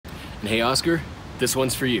And hey Oscar, this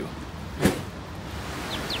one's for you.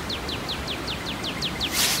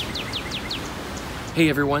 Hey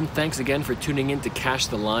everyone, thanks again for tuning in to Cache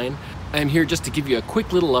the Line. I am here just to give you a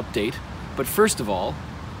quick little update, but first of all,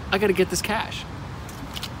 I gotta get this cache.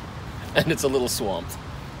 And it's a little swamped.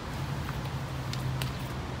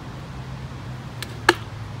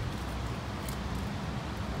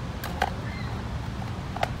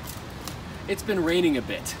 It's been raining a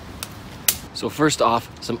bit. So first off,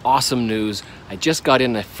 some awesome news. I just got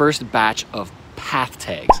in the first batch of path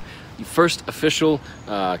tags. The first official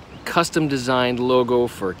custom designed logo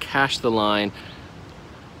for Cache the Line.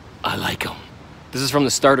 I like them. This is from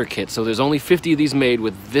the starter kit, so there's only 50 of these made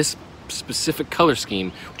with this specific color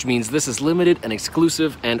scheme, which means this is limited and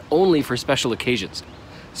exclusive and only for special occasions.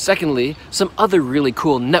 Secondly, some other really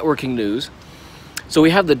cool networking news. So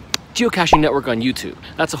we have the Geocaching Network on YouTube.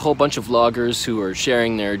 That's a whole bunch of vloggers who are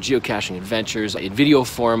sharing their geocaching adventures in video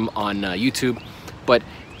form on YouTube. But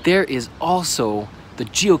there is also the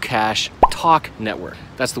Geocache Talk Network.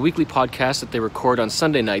 That's the weekly podcast that they record on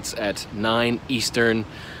Sunday nights at 9 Eastern,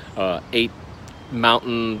 8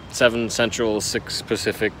 Mountain, 7 Central, 6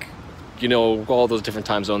 Pacific, you know, all those different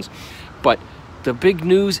time zones. But the big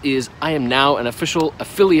news is I am now an official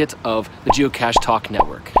affiliate of the Geocache Talk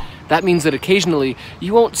Network. That means that occasionally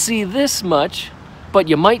you won't see this much, but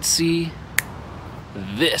you might see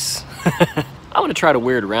this. I'm gonna try to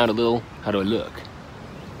wear it around a little. How do I look?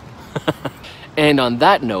 And on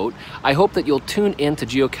that note, I hope that you'll tune in to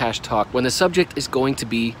Geocache Talk when the subject is going to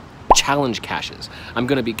be challenge caches. I'm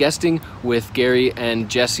going to be guesting with Gary and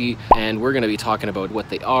Jesse, and we're going to be talking about what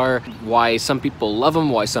they are, why some people love them,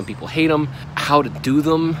 why some people hate them, how to do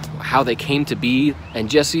them, how they came to be. And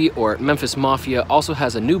Jesse, or Mefis Mafia, also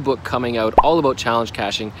has a new book coming out all about challenge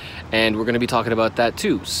caching, and we're going to be talking about that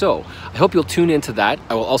too. So I hope you'll tune into that.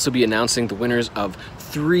 I will also be announcing the winners of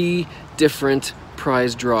 3 different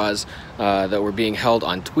prize draws that were being held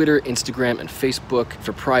on Twitter, Instagram, and Facebook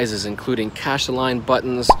for prizes including Cache the Line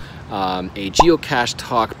buttons, a Geocache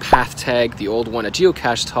Talk path tag, the old one, a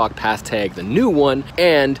Geocache Talk path tag, the new one,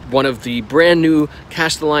 and one of the brand new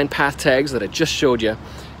Cache the Line path tags that I just showed you.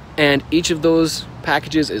 And each of those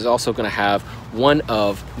packages is also going to have one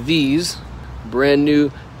of these brand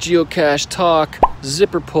new Geocache Talk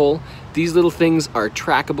zipper pull. These little things are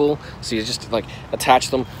trackable, so you just like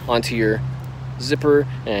attach them onto your zipper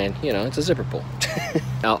and you know, it's a zipper pull.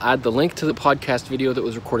 I'll add the link to the podcast video that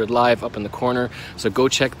was recorded live up in the corner, so go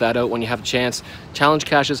check that out when you have a chance. Challenge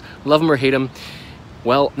caches, love them or hate them.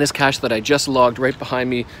 Well, this cache that I just logged right behind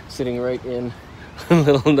me, sitting right in a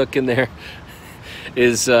little nook in there,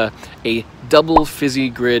 is a double fizzy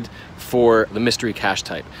grid for the mystery cache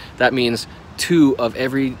type. That means 2 of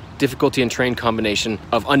every difficulty and terrain combination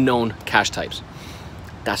of unknown cache types.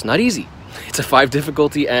 That's not easy. It's a 5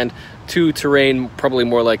 difficulty and 2 terrain, probably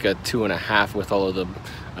more like a 2.5 with all of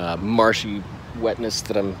the marshy wetness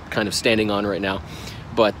that I'm kind of standing on right now.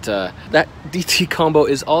 But that DT combo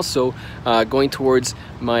is also going towards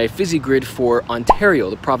my fizzy grid for Ontario,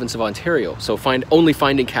 the province of Ontario. So only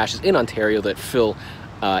finding caches in Ontario that fill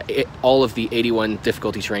all of the 81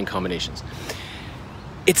 difficulty terrain combinations.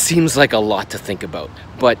 It seems like a lot to think about,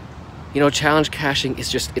 but you know, challenge caching is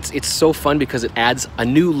just, it's so fun because it adds a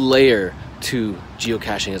new layer to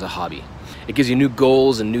geocaching as a hobby. It gives you new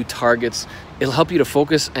goals and new targets. It'll help you to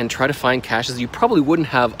focus and try to find caches you probably wouldn't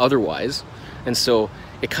have otherwise. And so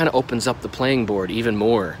it kind of opens up the playing board even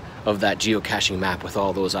more of that geocaching map with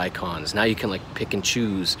all those icons. Now you can like pick and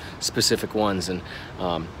choose specific ones, and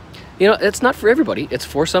you know, it's not for everybody. It's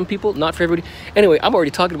for some people, not for everybody. Anyway, I'm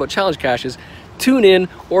already talking about challenge caches. Tune in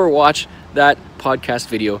or watch that podcast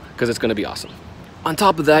video because it's going to be awesome. On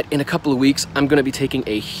top of that, in a couple of weeks, I'm going to be taking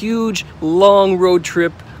a huge, long road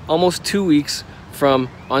trip, almost 2 weeks, from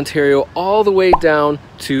Ontario all the way down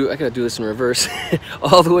to, I gotta do this in reverse,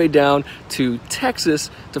 all the way down to Texas,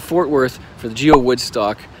 to Fort Worth for the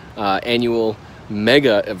Geowoodstock annual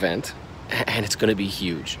mega event, and it's going to be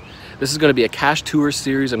huge. This is going to be a cache tour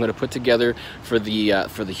series I'm going to put together for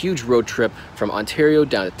the huge road trip from Ontario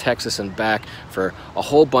down to Texas and back, for a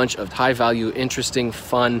whole bunch of high value, interesting,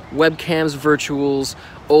 fun webcams, virtuals,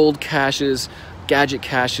 old caches, gadget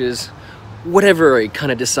caches, whatever I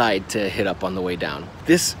kind of decide to hit up on the way down.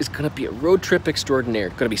 This is going to be a road trip extraordinaire.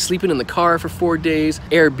 Going to be sleeping in the car for 4 days,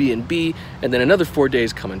 Airbnb, and then another 4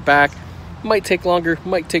 days coming back. Might take longer,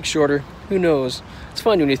 might take shorter, who knows. It's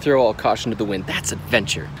fun when you throw all caution to the wind. That's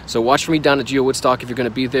adventure. So watch for me down at Geowoodstock if you're going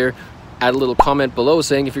to be there. Add a little comment below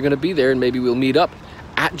saying if you're going to be there, and maybe we'll meet up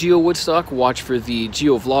at Geowoodstock, watch for the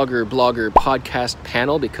Geo-vlogger blogger podcast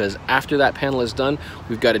panel, because after that panel is done,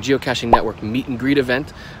 we've got a Geocaching Network meet and greet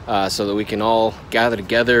event so that we can all gather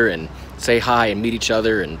together and say hi and meet each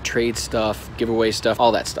other and trade stuff, give away stuff,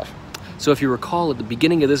 all that stuff. So if you recall at the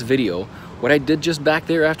beginning of this video, what I did just back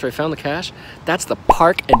there after I found the cache, that's the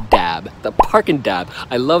PARKANDDAB, the PARKANDDAB.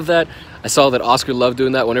 I love that. I saw that Oscar loved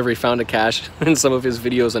doing that whenever he found a cache in some of his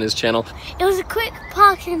videos on his channel. It was a quick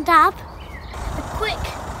PARKANDDAB. A quick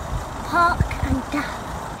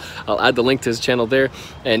PARKANDDAB. I'll add the link to his channel there,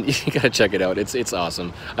 and you gotta check it out. It's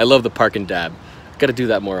awesome. I love the PARKANDDAB. Gotta do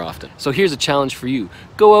that more often. So here's a challenge for you.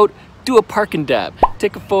 Go out, do a PARKANDDAB.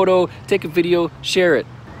 Take a photo, take a video, share it.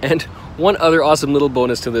 And one other awesome little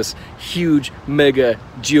bonus to this huge, mega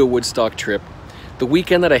Geowoodstock trip. The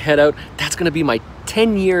weekend that I head out, that's gonna be my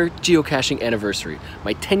 10-year geocaching anniversary,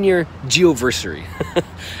 my 10-year geoversary.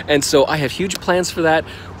 And so I have huge plans for that.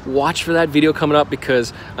 Watch for that video coming up,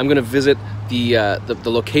 because I'm gonna visit the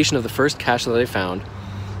location of the first cache that I found.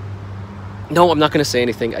 No, I'm not gonna say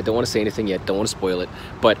anything. I don't wanna say anything yet, don't wanna spoil it,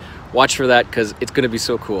 but watch for that because it's gonna be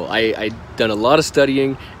so cool. I've done a lot of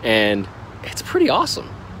studying and it's pretty awesome.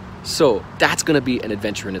 So that's gonna be an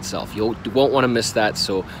adventure in itself. You won't wanna miss that,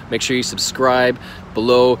 so make sure you subscribe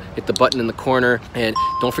below, hit the button in the corner, and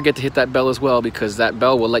don't forget to hit that bell as well, because that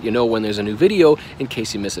bell will let you know when there's a new video in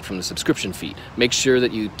case you miss it from the subscription feed. Make sure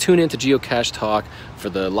that you tune into Geocache Talk for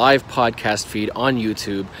the live podcast feed on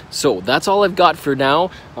YouTube. So that's all I've got for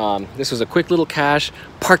now. This was a quick little cache,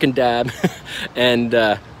 PARKANDDAB, and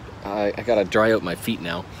I gotta dry out my feet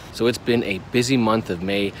now. So it's been a busy month of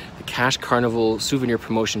May. The Cache Carnival souvenir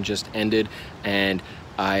promotion just ended, and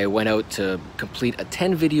I went out to complete a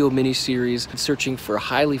 10 video mini-series searching for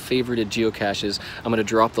highly favorited geocaches. I'm gonna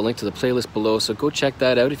drop the link to the playlist below, so go check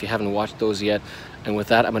that out if you haven't watched those yet. And with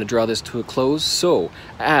that, I'm gonna draw this to a close. So,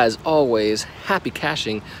 as always, happy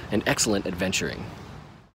caching and excellent adventuring.